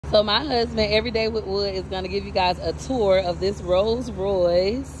So my husband, Every Day with Wood, is going to give you guys a tour of this Rolls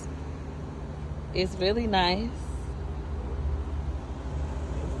Royce. It's really nice.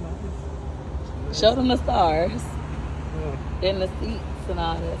 Show them the stars and the seats and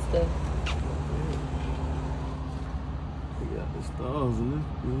all that stuff. We got the stars in it.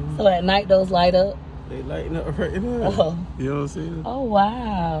 So at night, those light up? They lighting up right now. Oh. You know what I'm saying? Oh,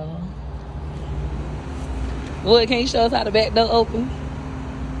 wow. Wood, can you show us how the back door open?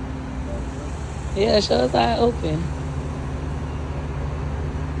 Yeah, show us how it open.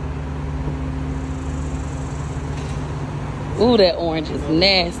 Ooh, that orange is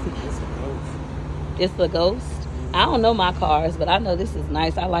nasty. It's a ghost. I don't know my cars, but I know this is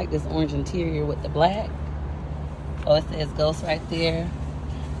nice. I like this orange interior with the black. Oh, it says ghost right there.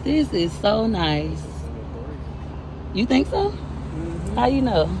 This is so nice. You think so? Mm-hmm. How you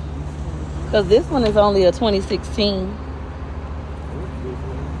know? Because this one is only a 2016.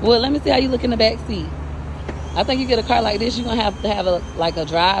 Well, let me see how you look in the back seat. I think you get a car like this, you're going to have a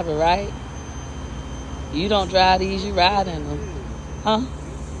driver, right? You don't drive these, you ride in them. Huh?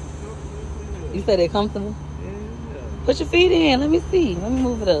 You said they're comfortable? Yeah. Put your feet in. Let me see. Let me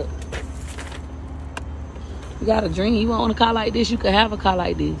move it up. You got a dream. You want a car like this, you could have a car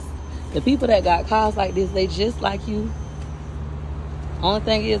like this. The people that got cars like this, they just like you. Only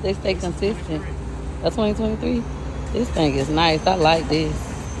thing is they stay consistent. That's 2023. This thing is nice. I like this.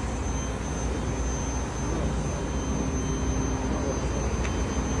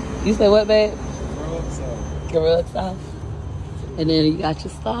 You say what, babe? The rug soft. And then you got your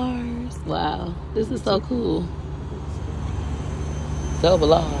stars. Wow. This is so cool.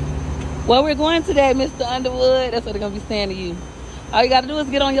 Double R. Where we're going today, Mr. Underwood, that's what they're going to be saying to you. All you got to do is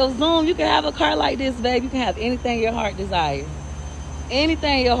get on your Zoom. You can have a car like this, babe. You can have anything your heart desires.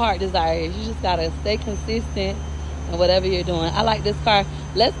 Anything your heart desires. You just got to stay consistent in whatever you're doing. I like this car.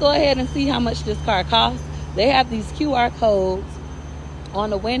 Let's go ahead and see how much this car costs. They have these QR codes on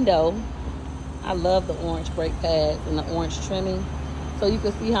the window. I love the orange brake pads and the orange trimming. So you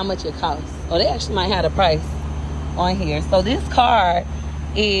can see how much it costs. Oh, they actually might have a price on here. So this car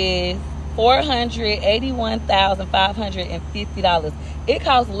is $481,550. It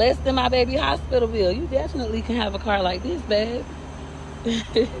costs less than my baby hospital bill. You definitely can have a car like this, babe.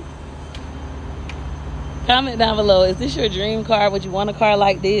 Comment down below. Is this your dream car? Would you want a car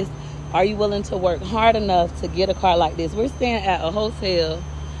like this? Are you willing to work hard enough to get a car like this? We're staying at a hotel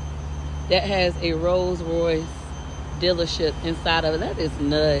that has a Rolls Royce dealership inside of it. That is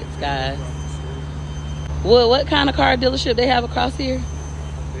nuts, guys. Well, what kind of car dealership they have across here?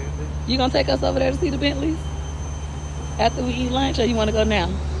 You gonna take us over there to see the Bentleys after we eat lunch, or you want to go now?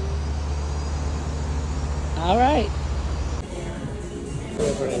 All right.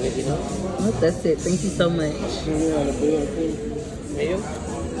 That's it. Thank you so much.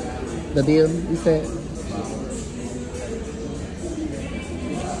 The bill, you said?